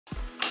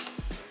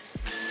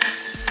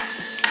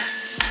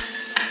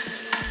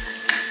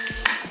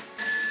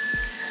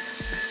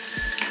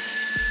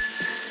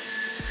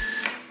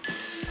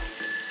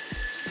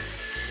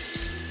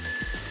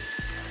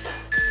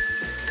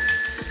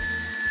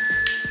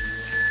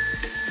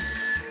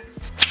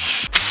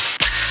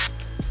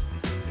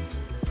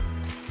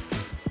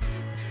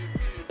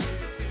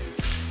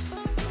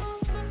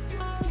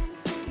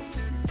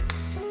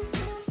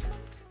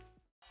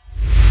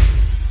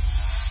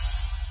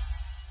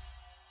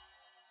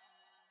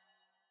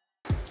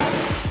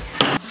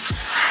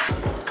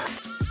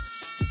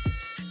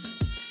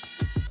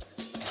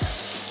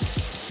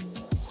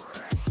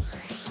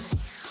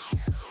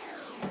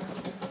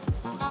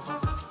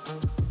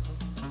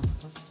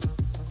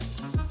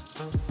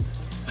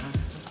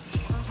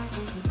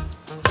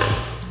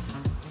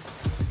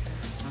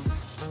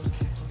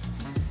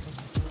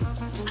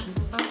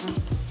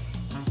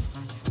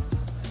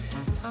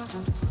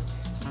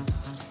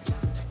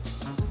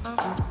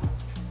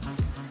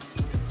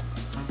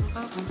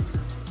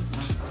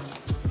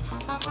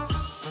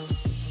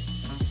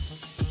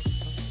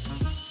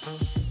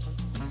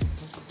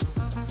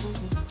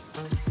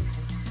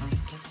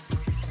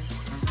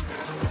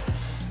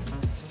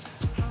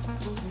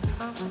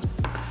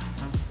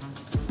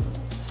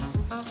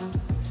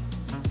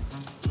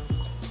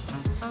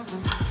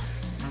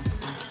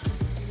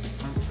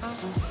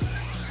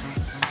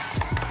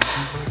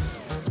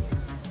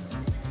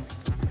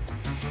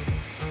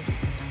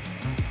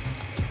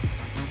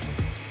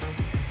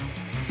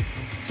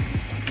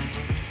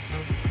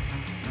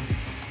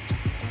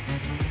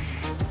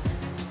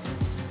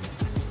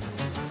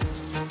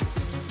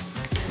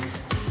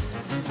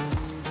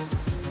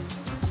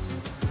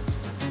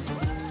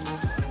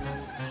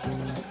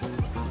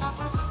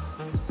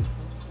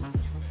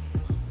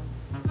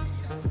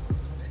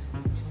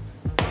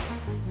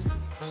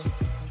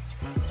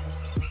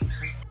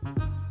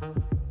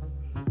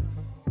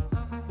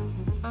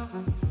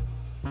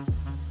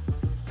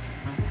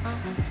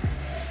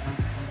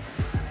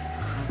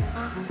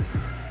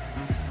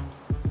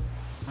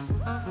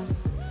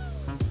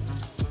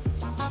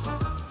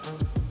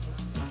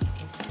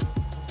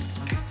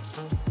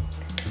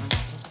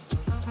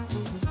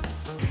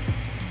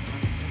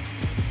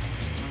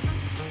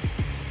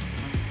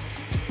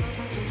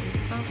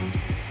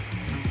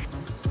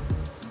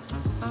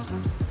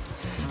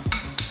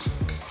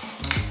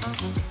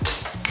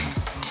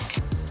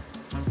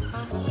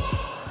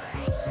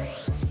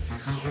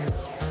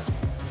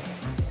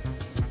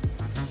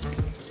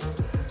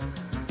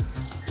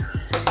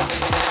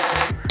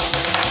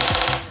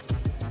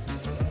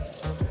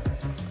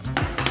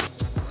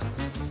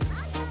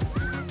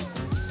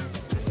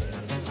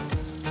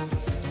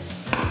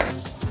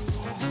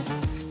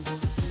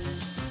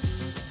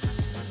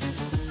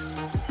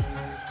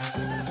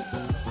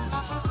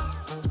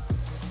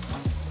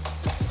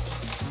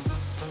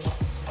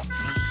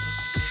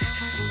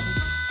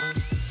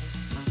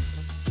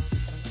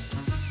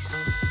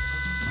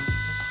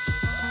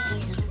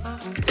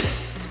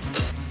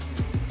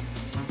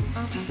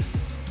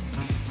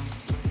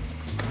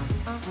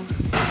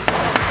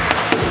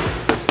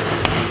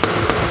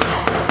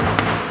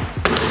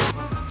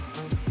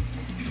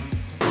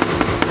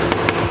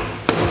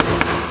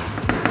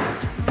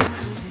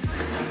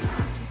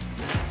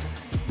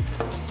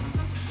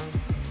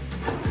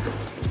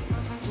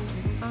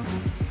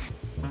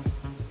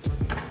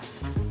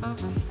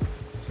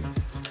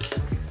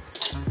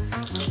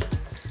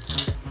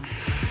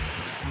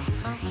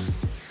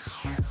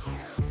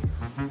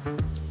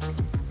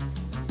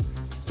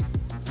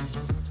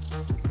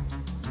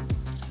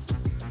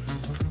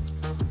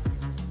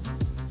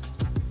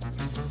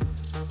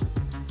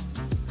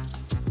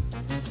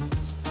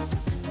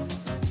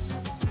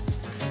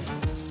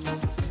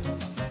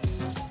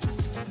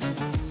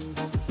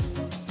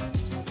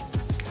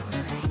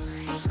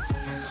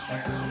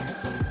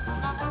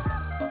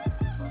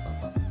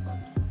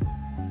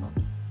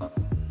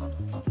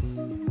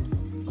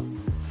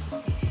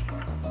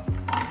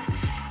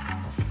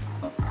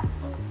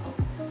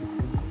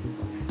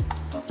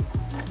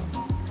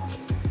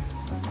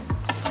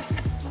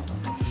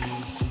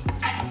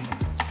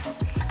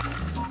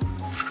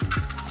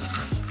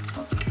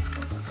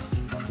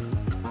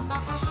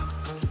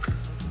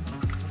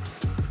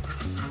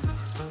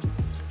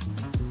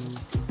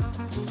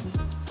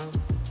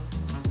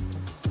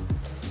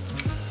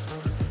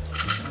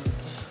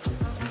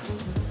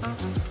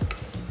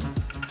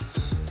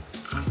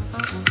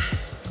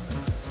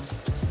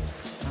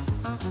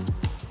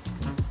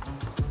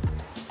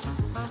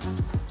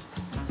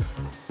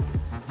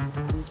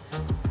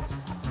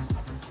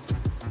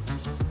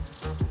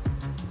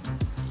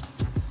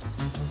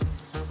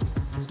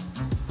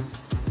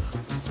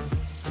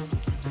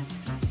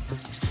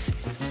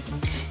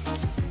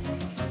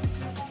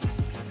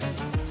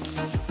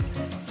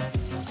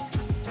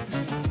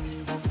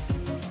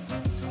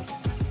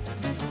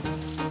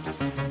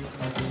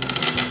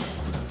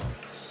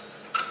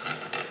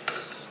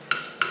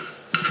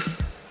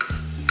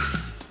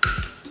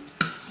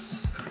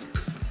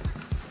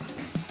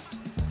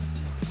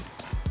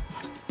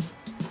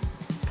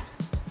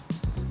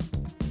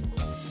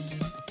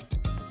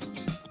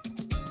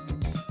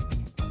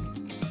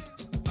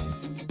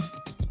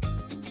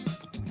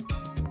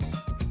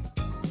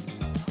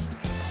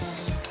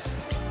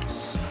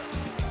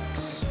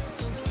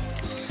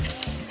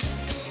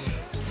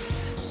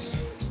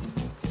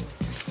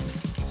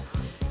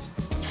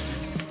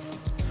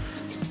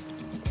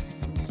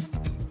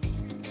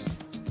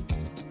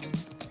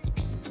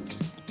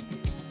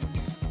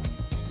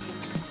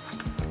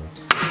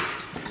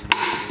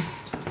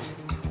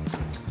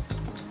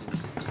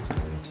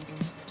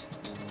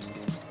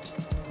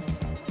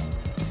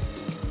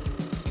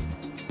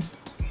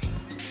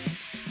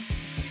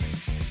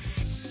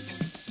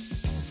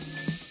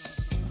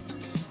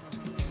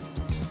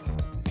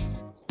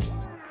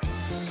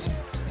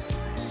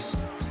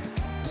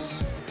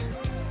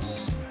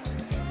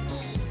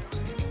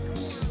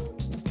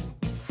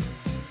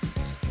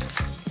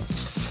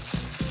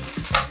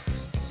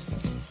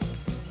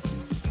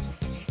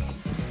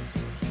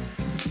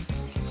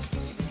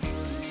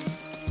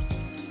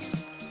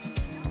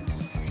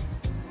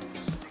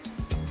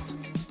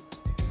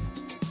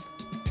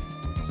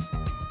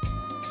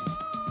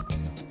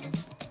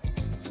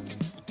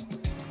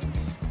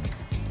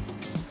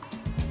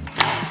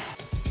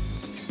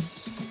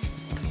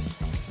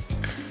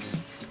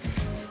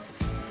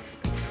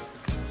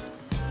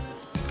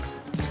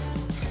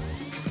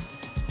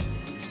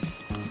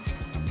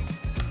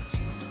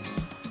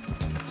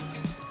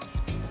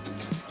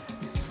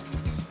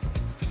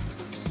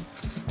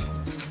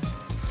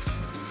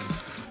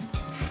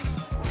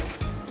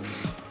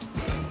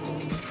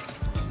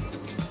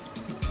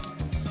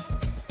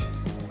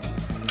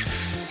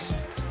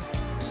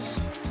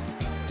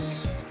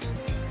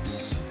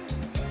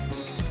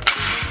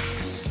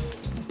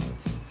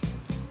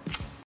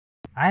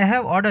I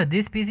have ordered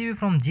this PCB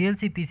from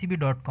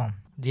glcpcb.com.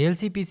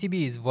 GLC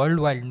PCB is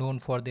worldwide known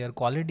for their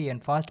quality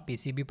and fast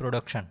PCB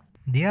production.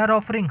 They are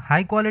offering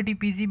high quality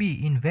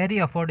PCB in very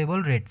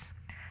affordable rates.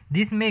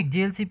 This makes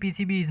GLC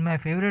PCB is my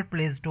favorite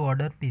place to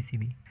order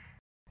PCB.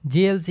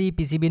 GLC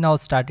PCB now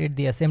started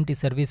the SMT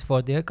service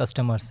for their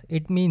customers.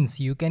 It means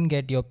you can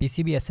get your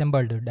PCB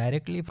assembled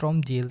directly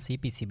from GLC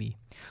PCB.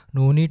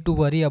 No need to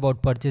worry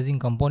about purchasing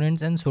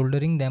components and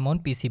soldering them on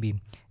PCB.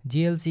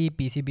 GLC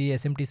PCB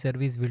SMT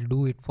service will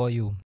do it for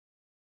you.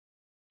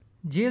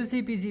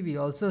 GLC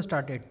PCB also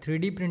started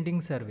 3D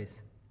printing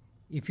service.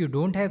 If you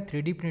don't have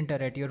 3D printer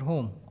at your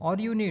home or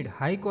you need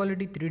high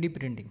quality 3D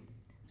printing,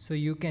 so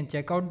you can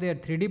check out their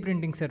 3D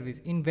printing service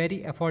in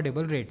very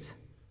affordable rates.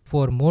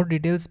 For more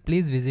details,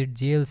 please visit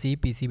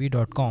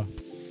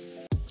glcpcb.com.